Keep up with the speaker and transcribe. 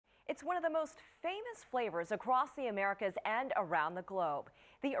It's one of the most famous flavors across the Americas and around the globe.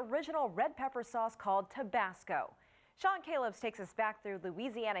 The original red pepper sauce called Tabasco. Sean Callebs takes us back through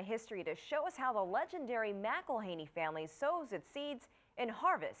Louisiana history to show us how the legendary McElhaney family sows its seeds and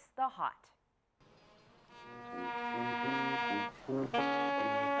harvests the hot.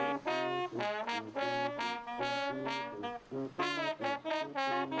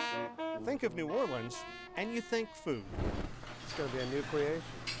 Think of New Orleans and you think food. It's going to be a new creation.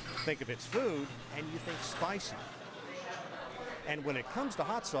 Think of its food and you think spicy. And when it comes to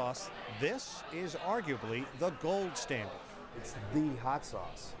hot sauce, this is arguably the gold standard. It's the hot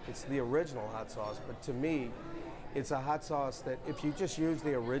sauce. It's the original hot sauce, but to me, it's a hot sauce that if you just use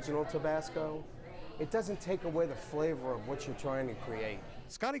the original Tabasco, it doesn't take away the flavor of what you're trying to create.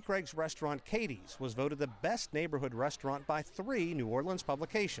 Scotty Craig's restaurant, Katie's, was voted the best neighborhood restaurant by 3 New Orleans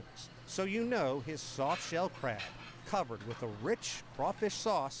publications. So you know his soft shell crab, covered with a rich crawfish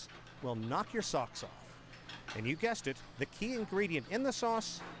sauce, will knock your socks off. And you guessed it, the key ingredient in the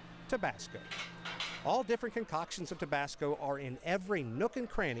sauce, Tabasco. All different concoctions of Tabasco are in every nook and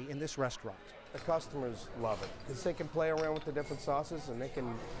cranny in this restaurant. The customers love it because they can play around with the different sauces and they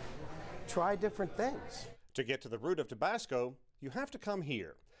can try different things. To get to the root of Tabasco, you have to come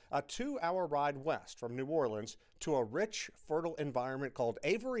here, a 2-hour ride west from New Orleans to a rich, fertile environment called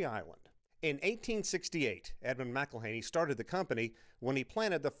Avery Island. In 1868, Edmund McElhaney started the company when he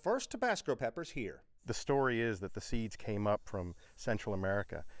planted the first Tabasco peppers here. The story is that the seeds came up from Central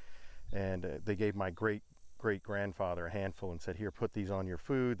America, and they gave my great-grandfather a handful and said, here, put these on your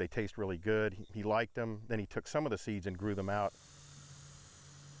food. They taste really good. He liked them. Then he took some of the seeds and grew them out.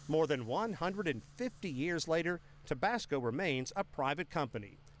 More than 150 years later, Tabasco remains a private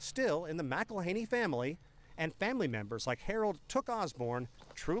company, still in the McElhaney family, and family members like Harold Took Osborne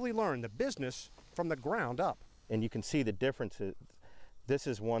truly learned the business from the ground up. And you can see the differences. This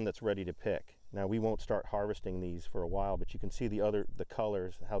is one that's ready to pick. Now, we won't start harvesting these for a while, but you can see the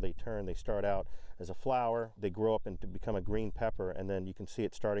colors, how they turn. They start out as a flower, they grow up and to become a green pepper, and then you can see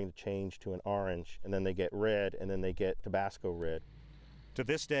it starting to change to an orange, and then they get red, and then they get Tabasco red. To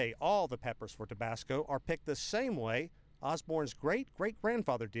this day, all the peppers for Tabasco are picked the same way Osborne's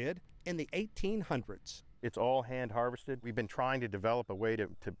great-great-grandfather did in the 1800s. It's all hand harvested. We've been trying to develop a way to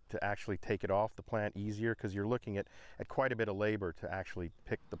actually take it off the plant easier because you're looking at quite a bit of labor to actually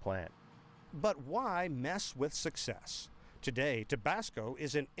pick the plant. But why mess with success? Today, Tabasco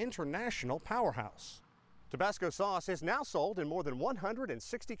is an international powerhouse. Tabasco sauce is now sold in more than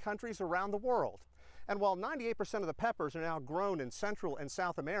 160 countries around the world. And while 98% of the peppers are now grown in Central and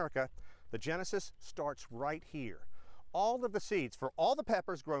South America, the genesis starts right here. All of the seeds for all the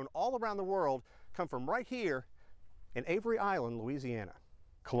peppers grown all around the world come from right here in Avery Island, Louisiana.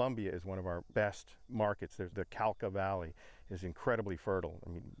 Colombia is one of our best markets. There's the Cauca Valley is incredibly fertile. I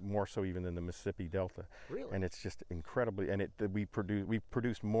mean, more so even than the Mississippi Delta. Really? And it's just incredibly, and we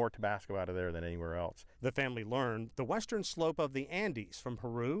produce more Tabasco out of there than anywhere else. The family learned the western slope of the Andes from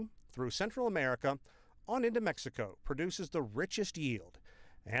Peru through Central America on into Mexico produces the richest yield.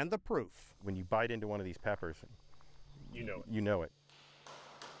 And the proof. When you bite into one of these peppers, you know it. You know it.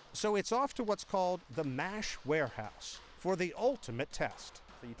 So it's off to what's called the mash warehouse for the ultimate test.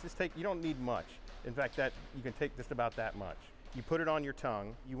 So you don't need much. In fact, you can take just about that much. You put it on your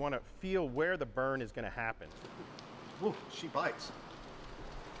tongue. You want to feel where the burn is going to happen. Ooh, she bites.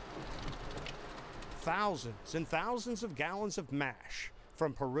 Thousands and thousands of gallons of mash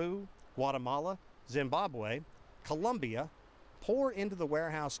from Peru, Guatemala, Zimbabwe, Colombia pour into the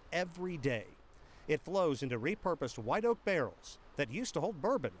warehouse every day. It flows into repurposed white oak barrels that used to hold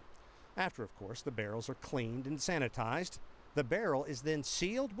bourbon. After, of course, the barrels are cleaned and sanitized, the barrel is then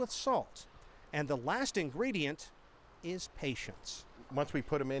sealed with salt. And the last ingredient is patience. Once we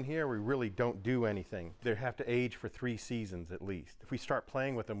put them in here, we really don't do anything. They have to age for 3 seasons at least. If we start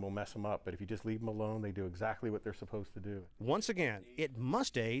playing with them, we'll mess them up. But if you just leave them alone, they do exactly what they're supposed to do. Once again, it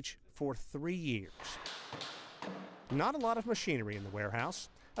must age for 3 years. Not a lot of machinery in the warehouse.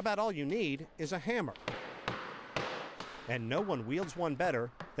 About all you need is a hammer. And no one wields one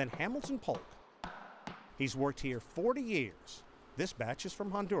better than Hamilton Polk. He's worked here 40 years. This batch is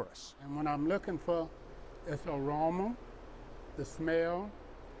from Honduras. And what I'm looking for is aroma, the smell.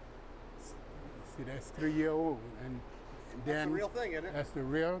 See, that's 3-year-old. And then that's the real thing, isn't it? That's the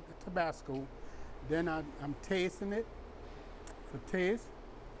real Tabasco. Then I'm tasting it for taste.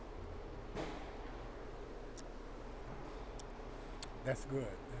 That's good.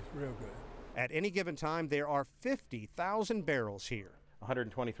 That's real good. At any given time, there are 50,000 barrels here.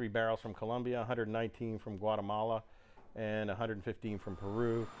 123 barrels from Colombia, 119 from Guatemala, and 115 from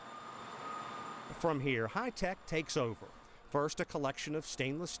Peru. From here, high tech takes over. First, a collection of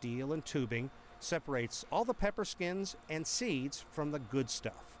stainless steel and tubing separates all the pepper skins and seeds from the good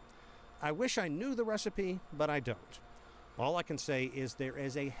stuff. I wish I knew the recipe, but I don't. All I can say is there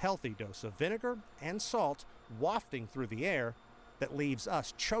is a healthy dose of vinegar and salt wafting through the air that leaves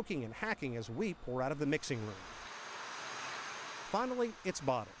us choking and hacking as we pour out of the mixing room. Finally, it's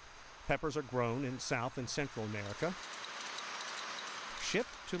bottled. Peppers are grown in South and Central America,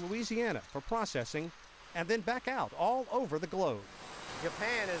 shipped to Louisiana for processing, and then back out all over the globe.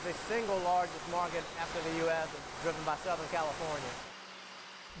 Japan is the single largest market after the U.S., driven by Southern California.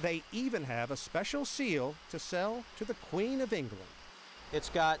 They even have a special seal to sell to the Queen of England. It's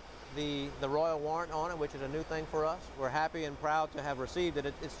got the royal warrant on it, which is a new thing for us. We're happy and proud to have received it.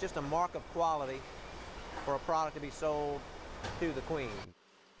 It's just a mark of quality for a product to be sold to the Queen.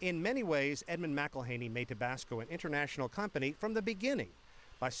 In many ways, Edmund McIlhenny made Tabasco an international company from the beginning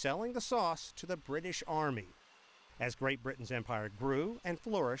by selling the sauce to the British Army. As Great Britain's empire grew and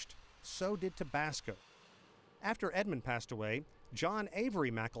flourished, so did Tabasco. After Edmund passed away, John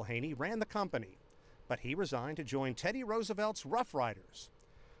Avery McIlhenny ran the company, but he resigned to join Teddy Roosevelt's Rough Riders.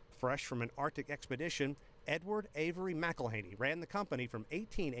 Fresh from an Arctic expedition, Edward Avery McIlhenny ran the company from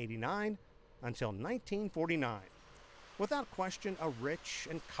 1889 until 1949. Without question, a rich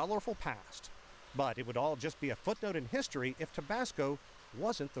and colorful past. But it would all just be a footnote in history if Tabasco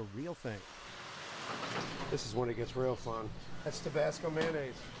wasn't the real thing. This is when it gets real fun. That's Tabasco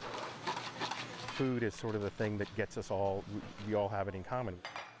mayonnaise. Food is sort of the thing that gets us all, we all have it in common.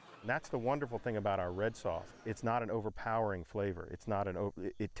 And that's the wonderful thing about our red sauce. It's not an overpowering flavor. It's not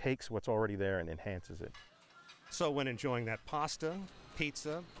it takes what's already there and enhances it. So when enjoying that pasta,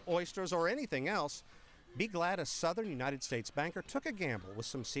 pizza, oysters, or anything else, be glad a southern United States banker took a gamble with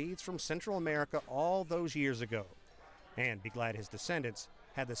some seeds from Central America all those years ago. And be glad his descendants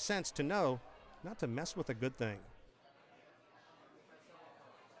had the sense to know not to mess with a good thing.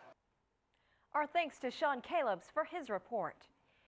 Our thanks to Sean Callebs for his report.